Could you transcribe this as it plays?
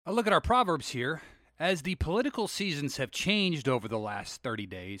A look at our Proverbs here. As the political seasons have changed over the last 30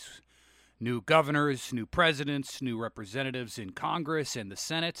 days, new governors, new presidents, new representatives in Congress and the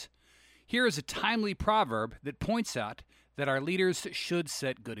Senate, here is a timely proverb that points out that our leaders should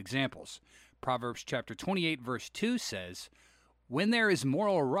set good examples. Proverbs chapter 28, verse 2 says, "When there is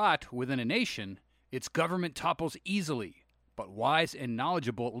moral rot within a nation, its government topples easily, but wise and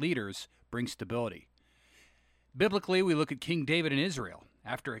knowledgeable leaders bring stability." Biblically, we look at King David in Israel.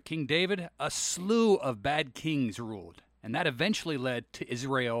 After King David, a slew of bad kings ruled, and that eventually led to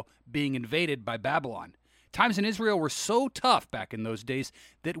Israel being invaded by Babylon. Times in Israel were so tough back in those days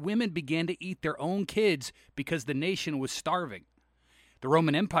that women began to eat their own kids because the nation was starving. The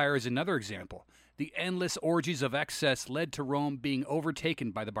Roman Empire is another example. The endless orgies of excess led to Rome being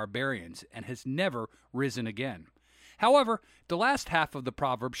overtaken by the barbarians and has never risen again. However, the last half of the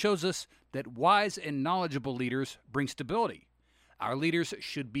proverb shows us that wise and knowledgeable leaders bring stability. Our leaders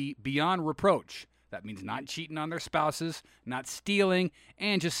should be beyond reproach. That means not cheating on their spouses, not stealing,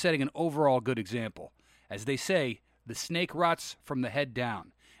 and just setting an overall good example. As they say, the snake rots from the head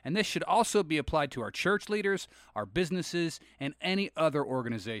down. And this should also be applied to our church leaders, our businesses, and any other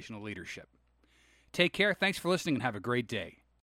organizational leadership. Take care. Thanks for listening and have a great day.